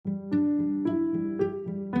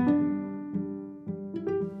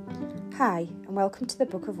Hi, and welcome to the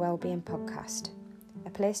Book of Wellbeing podcast, a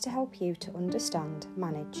place to help you to understand,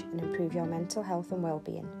 manage and improve your mental health and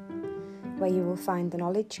wellbeing, where you will find the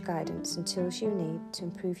knowledge, guidance and tools you need to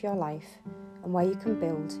improve your life and where you can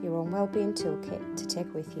build your own wellbeing toolkit to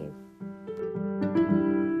take with you.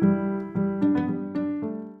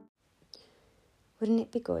 Wouldn't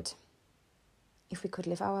it be good if we could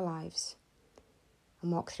live our lives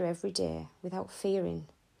and walk through every day without fearing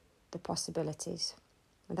the possibilities,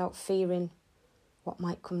 without fearing what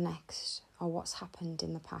might come next or what's happened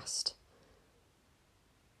in the past,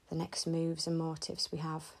 the next moves and motives we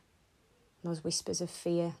have, those whispers of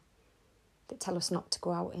fear that tell us not to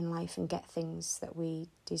go out in life and get things that we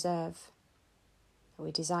deserve, that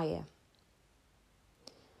we desire.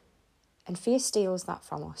 And fear steals that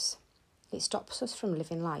from us. It stops us from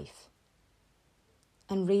living life.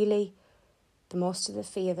 And really, the most of the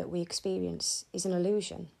fear that we experience is an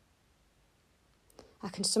illusion. I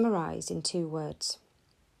can summarise in 2 words.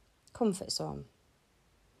 Comfort zone.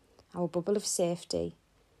 Our bubble of safety,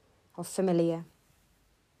 of familiar,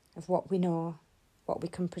 of what we know, what we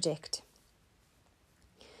can predict.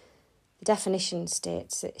 The definition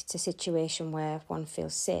states that it's a situation where one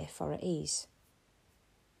feels safe or at ease.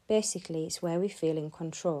 Basically, it's where we feel in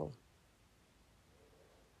control.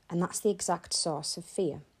 And that's the exact source of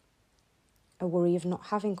fear. A worry of not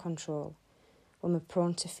having control when we're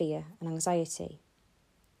prone to fear and anxiety,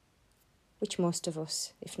 which most of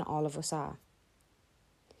us, if not all of us, are.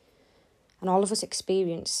 And all of us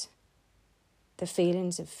experience the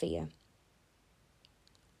feelings of fear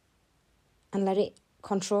and let it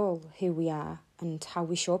control who we are and how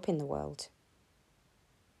we show up in the world.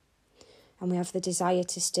 And we have the desire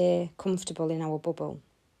to stay comfortable in our bubble.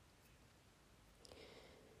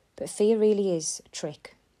 But fear really is a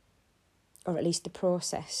trick, or at least the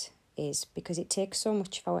process is, because it takes so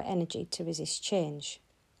much of our energy to resist change,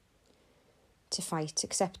 to fight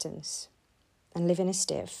acceptance and live in a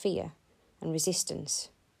state of fear and resistance,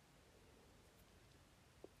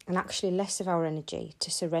 and actually less of our energy to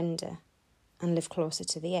surrender and live closer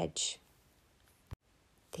to the edge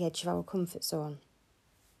of our comfort zone.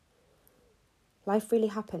 Life really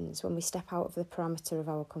happens when we step out of the parameter of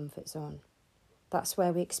our comfort zone. That's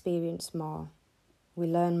where we experience more, we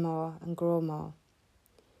learn more and grow more.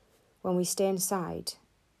 When we stay inside,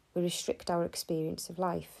 we restrict our experience of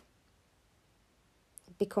life.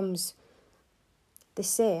 It becomes the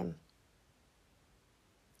same,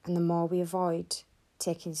 and the more we avoid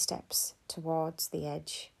taking steps towards the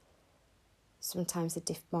edge, sometimes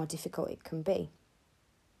the more difficult it can be.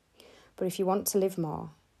 But if you want to live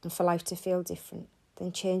more and for life to feel different,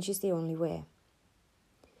 then change is the only way.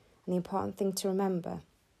 And the important thing to remember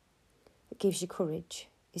that gives you courage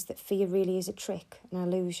is that fear really is a trick, an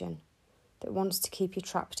illusion that wants to keep you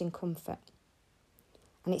trapped in comfort.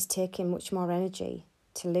 And it's taking much more energy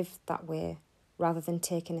to live that way rather than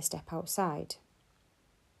taking a step outside.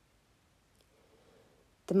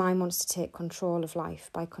 The mind wants to take control of life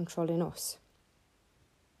by controlling us.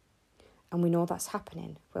 And we know that's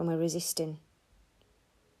happening when we're resisting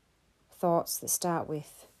thoughts that start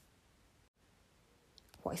with,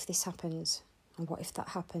 what if this happens? And what if that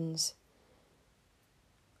happens?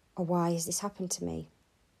 Or why has this happened to me?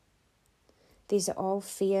 These are all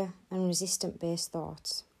fear and resistant-based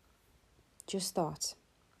thoughts. Just thought,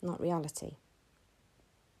 not reality.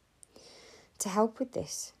 To help with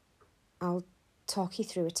this, I'll talk you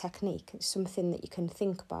through a technique. It's something that you can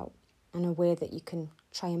think about and a way that you can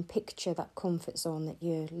try and picture that comfort zone that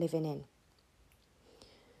you're living in.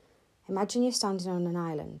 Imagine you're standing on an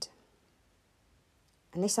island,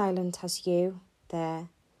 and this island has you there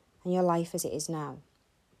and your life as it is now,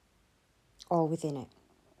 all within it.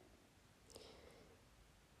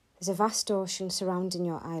 There's a vast ocean surrounding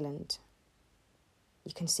your island.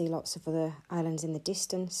 You can see lots of other islands in the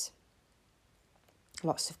distance,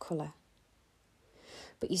 lots of colour.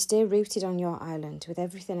 But you stay rooted on your island with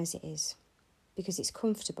everything as it is, because it's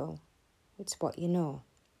comfortable, it's what you know.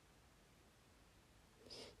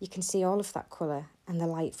 You can see all of that colour and the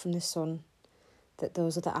light from the sun that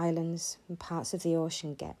those other islands and parts of the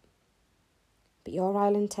ocean get. But your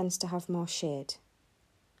island tends to have more shade,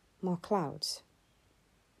 more clouds.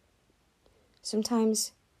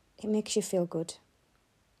 Sometimes it makes you feel good,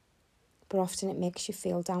 but often it makes you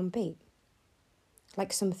feel downbeat,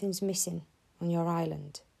 like something's missing on your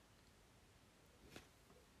island.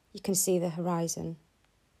 You can see the horizon,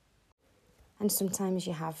 and sometimes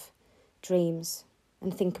you have dreams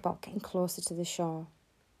and think about getting closer to the shore,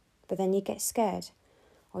 but then you get scared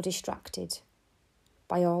or distracted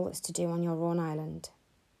by all that's to do on your own island,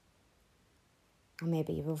 and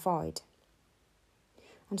maybe you avoid.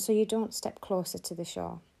 And so you don't step closer to the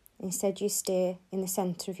shore, Instead, you stay in the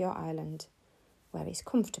centre of your island, where it's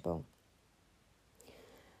comfortable.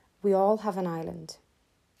 We all have an island,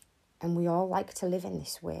 and we all like to live in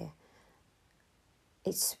this way.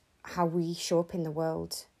 It's how we show up in the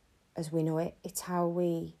world as we know it. It's how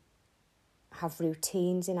we have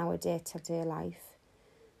routines in our day-to-day life.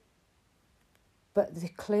 But the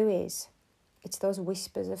clue is, it's those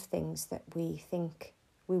whispers of things that we think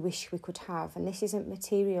we wish we could have. And this isn't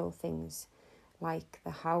material things like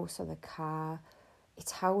the house or the car.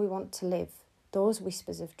 It's how we want to live. Those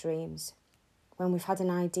whispers of dreams. When we've had an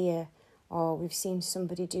idea or we've seen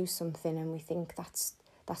somebody do something and we think that's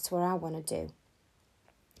what I want to do.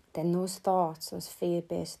 Then those thoughts, those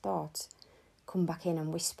fear-based thoughts, come back in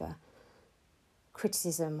and whisper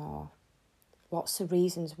criticism or lots of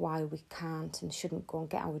reasons why we can't and shouldn't go and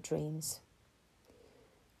get our dreams.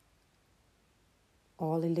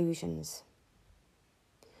 All illusions.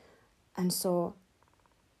 And so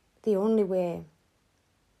the only way,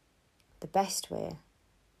 the best way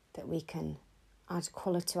that we can add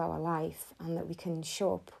colour to our life and that we can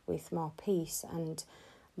show up with more peace and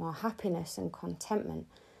more happiness and contentment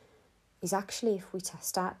is actually if we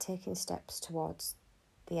start taking steps towards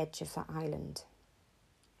the edge of that island.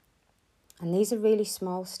 And these are really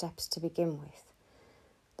small steps to begin with.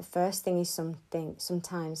 The first thing is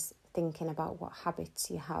sometimes thinking about what habits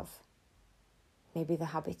you have. Maybe the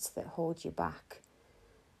habits that hold you back.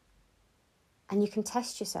 And you can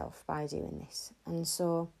test yourself by doing this. And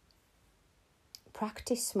so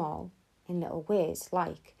practice small in little ways,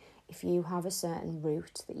 like if you have a certain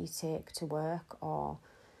route that you take to work or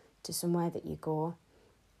to somewhere that you go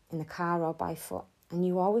in the car or by foot, and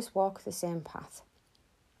you always walk the same path.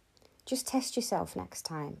 Just test yourself next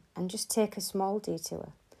time and just take a small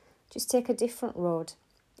detour. Just take a different road,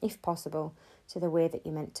 if possible, to the way that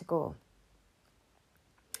you're meant to go.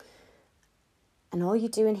 And all you're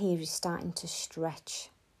doing here is starting to stretch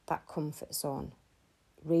that comfort zone.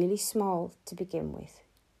 Really small to begin with.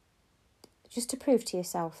 Just to prove to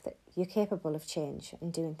yourself that you're capable of change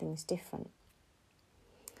and doing things different.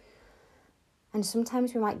 And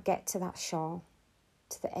sometimes we might get to that shore,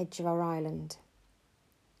 to the edge of our island.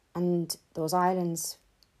 And those islands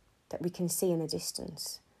that we can see in the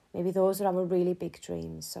distance, maybe those are our really big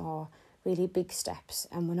dreams or really big steps,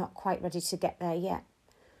 and we're not quite ready to get there yet.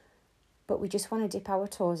 But we just want to dip our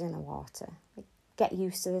toes in the water, get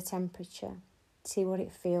used to the temperature, see what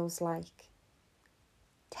it feels like.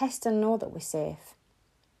 Test and know that we're safe.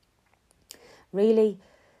 Really,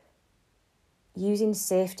 using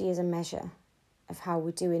safety as a measure of how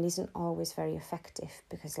we're doing isn't always very effective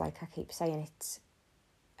because, like I keep saying, it's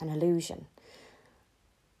an illusion.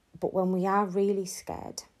 But when we are really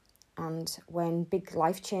scared and when big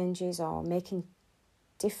life changes or making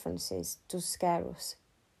differences does scare us,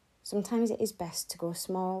 sometimes it is best to go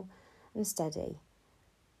small and steady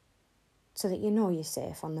so that you know you're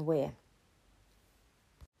safe on the way.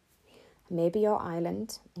 Maybe your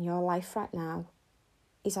island and your life right now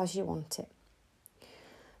is as you want it.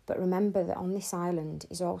 But remember that on this island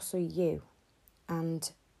is also you, and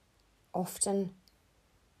often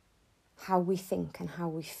how we think and how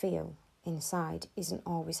we feel inside isn't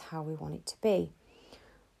always how we want it to be.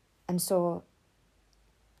 And so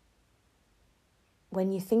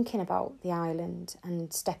when you're thinking about the island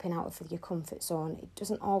and stepping out of your comfort zone, it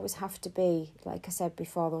doesn't always have to be, like I said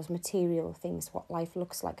before, those material things, what life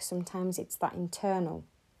looks like. Sometimes it's that internal,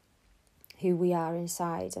 who we are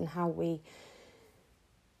inside and how we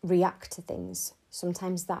react to things.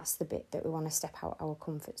 Sometimes that's the bit that we want to step out our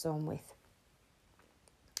comfort zone with.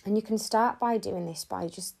 And you can start by doing this by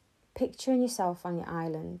just picturing yourself on your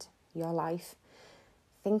island, your life.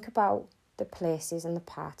 Think about the places and the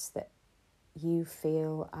parts that you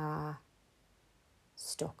feel are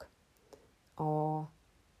stuck or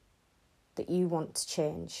that you want to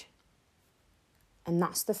change. And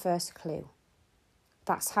that's the first clue.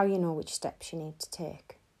 That's how you know which steps you need to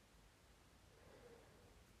take.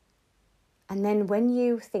 And then when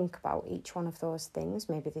you think about each one of those things,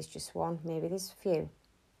 maybe there's just one, maybe there's a few,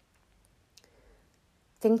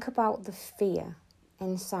 think about the fear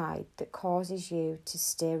inside that causes you to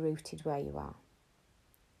stay rooted where you are,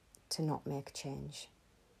 to not make change.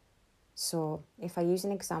 So if I use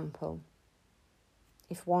an example,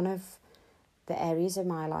 if one of the areas of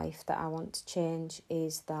my life that I want to change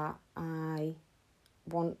is that I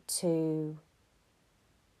want to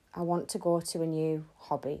go to a new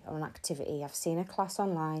hobby or an activity. I've seen a class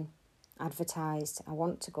online, advertised, I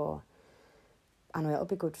want to go. I know it'll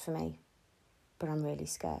be good for me, but I'm really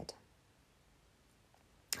scared.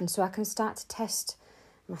 And so I can start to test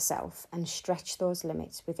myself and stretch those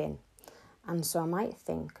limits within. And so I might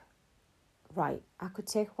think, right, I could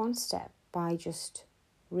take one step by just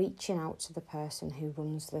reaching out to the person who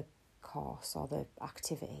runs the course or the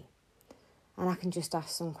activity. And I can just ask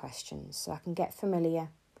some questions. So I can get familiar.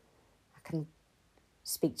 I can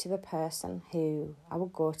speak to the person who I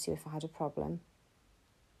would go to if I had a problem.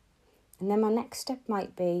 And then my next step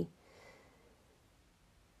might be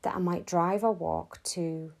that I might drive or walk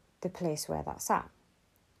to the place where that's at.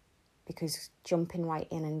 Because jumping right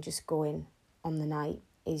in and just going on the night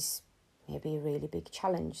is maybe a really big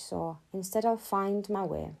challenge. So instead I'll find my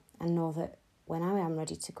way and know that when I am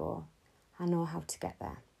ready to go, I know how to get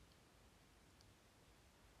there.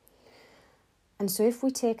 And so if we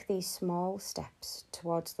take these small steps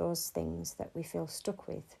towards those things that we feel stuck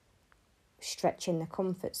with, stretching the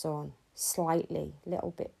comfort zone slightly,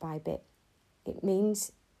 little bit by bit, it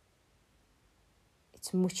means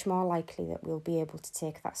it's much more likely that we'll be able to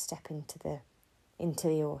take that step into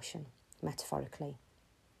the ocean, metaphorically.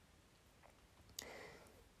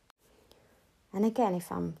 And again,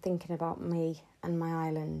 if I'm thinking about me and my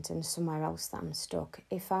island and somewhere else that I'm stuck,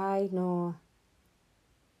 if I know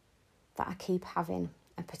that I keep having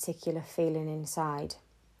a particular feeling inside,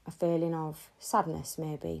 a feeling of sadness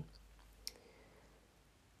maybe,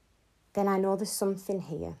 then I know there's something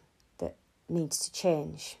here that needs to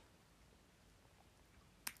change.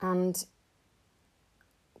 And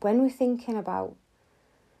when we're thinking about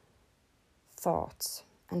thoughts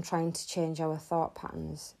and trying to change our thought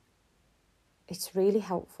patterns, it's really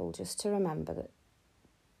helpful just to remember that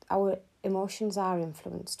our emotions are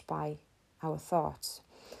influenced by our thoughts.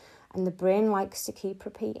 And the brain likes to keep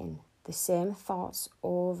repeating the same thoughts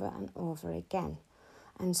over and over again.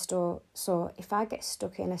 And so if I get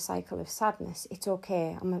stuck in a cycle of sadness, it's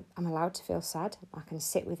okay. I'm allowed to feel sad. I can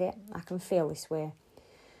sit with it. I can feel this way.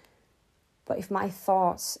 But if my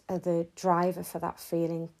thoughts are the driver for that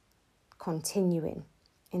feeling continuing,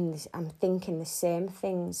 I'm thinking the same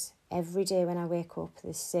things every day when I wake up,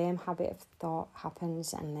 the same habit of thought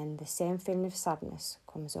happens, and then the same feeling of sadness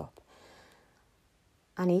comes up.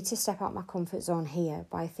 I need to step out my comfort zone here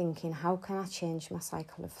by thinking, how can I change my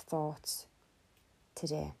cycle of thoughts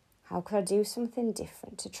today? How could I do something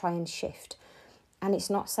different to try and shift? And it's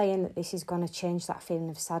not saying that this is going to change that feeling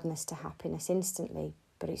of sadness to happiness instantly,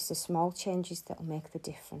 but it's the small changes that will make the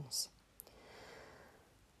difference.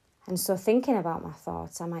 And so thinking about my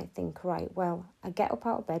thoughts, I might think, right, well, I get up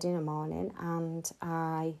out of bed in the morning and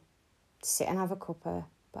I sit and have a cuppa,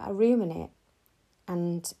 but I ruminate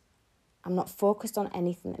and I'm not focused on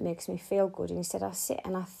anything that makes me feel good. Instead, I sit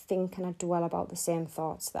and I think and I dwell about the same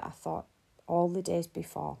thoughts that I thought all the days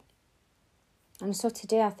before. And so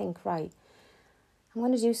today I think, right, I'm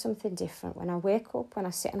going to do something different. When I wake up, when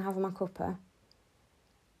I sit and have my cuppa,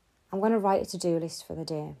 I'm going to write a to-do list for the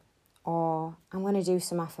day. Or I'm going to do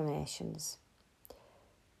some affirmations.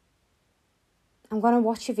 I'm going to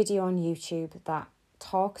watch a video on YouTube that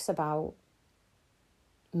talks about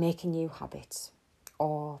making new habits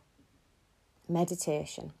or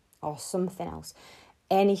meditation or something else.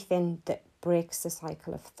 Anything that breaks the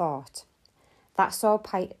cycle of thought. That's all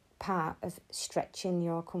part of stretching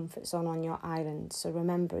your comfort zone on your island. So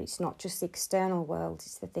remember, it's not just the external world,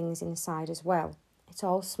 it's the things inside as well. It's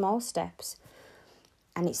all small steps.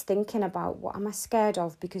 And it's thinking about, what am I scared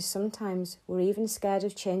of? Because sometimes we're even scared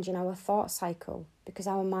of changing our thought cycle because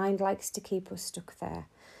our mind likes to keep us stuck there.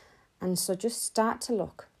 And so just start to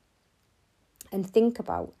look and think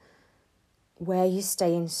about where you're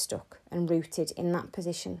staying stuck and rooted in that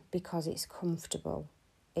position because it's comfortable,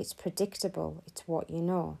 it's predictable, it's what you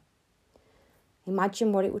know.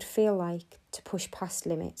 Imagine what it would feel like to push past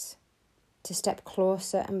limits, to step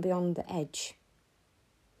closer and beyond the edge.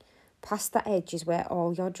 Past that edge is where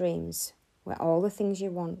all your dreams, where all the things you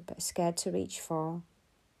want but are scared to reach for,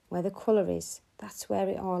 where the colour is, that's where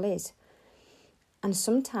it all is. And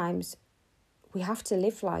sometimes we have to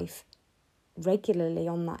live life regularly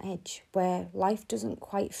on that edge where life doesn't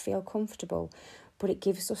quite feel comfortable, but it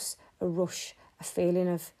gives us a rush, a feeling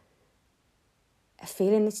that's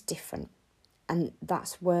different, and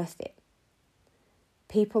that's worth it.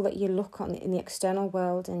 People that you look on in the external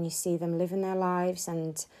world and you see them living their lives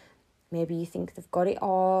and maybe you think they've got it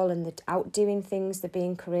all and they're out doing things, they're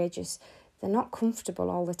being courageous. They're not comfortable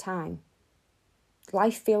all the time.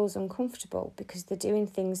 Life feels uncomfortable because they're doing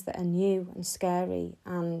things that are new and scary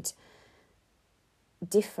and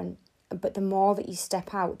different. But the more that you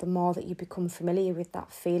step out, the more that you become familiar with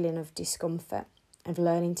that feeling of discomfort, of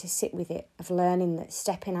learning to sit with it, of learning that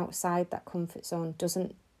stepping outside that comfort zone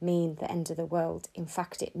doesn't mean the end of the world. In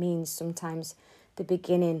fact, it means sometimes the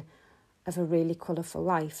beginning of a really colourful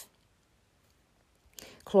life.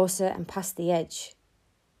 Closer and past the edge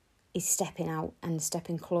is stepping out and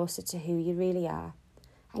stepping closer to who you really are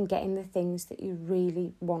and getting the things that you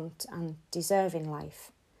really want and deserve in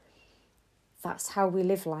life. That's how we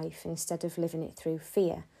live life instead of living it through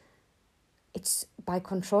fear. It's by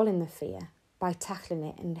controlling the fear, by tackling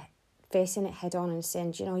it and facing it head on and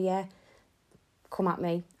saying, yeah, come at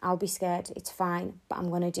me, I'll be scared, it's fine, but I'm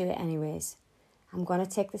going to do it anyways. I'm going to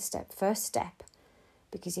take the first step,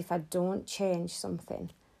 because if I don't change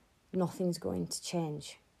something, nothing's going to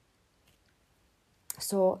change.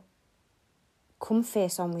 So come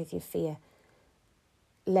face on with your fear.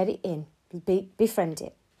 Let it in. Befriend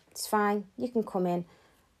it. It's fine. You can come in,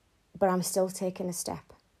 but I'm still taking a step.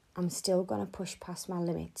 I'm still going to push past my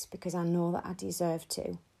limits because I know that I deserve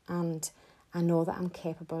to, and I know that I'm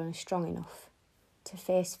capable and strong enough to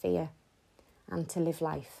face fear and to live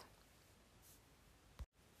life.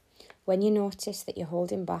 When you notice that you're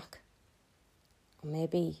holding back, or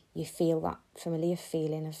maybe you feel that familiar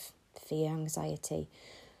feeling of fear, anxiety,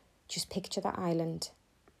 just picture that island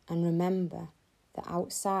and remember that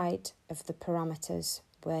outside of the parameters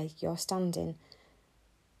where you're standing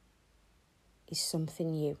is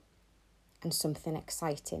something new and something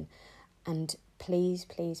exciting. And please,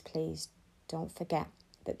 please, please don't forget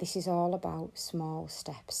that this is all about small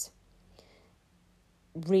steps.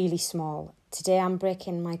 Really small. Today I'm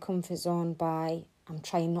breaking my comfort zone by I'm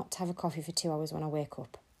trying not to have a coffee for 2 hours when I wake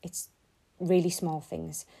up. It's really small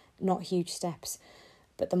things, not huge steps.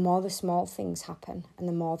 But the more the small things happen and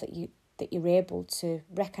the more that you're able to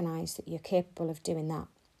recognise that you're capable of doing that,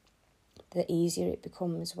 the easier it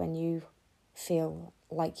becomes when you feel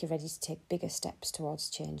like you're ready to take bigger steps towards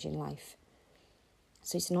change in life.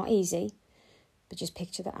 So it's not easy, but just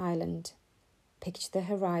picture the island, picture the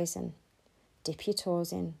horizon, dip your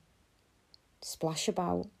toes in, splash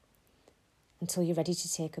about until you're ready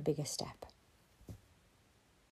to take a bigger step.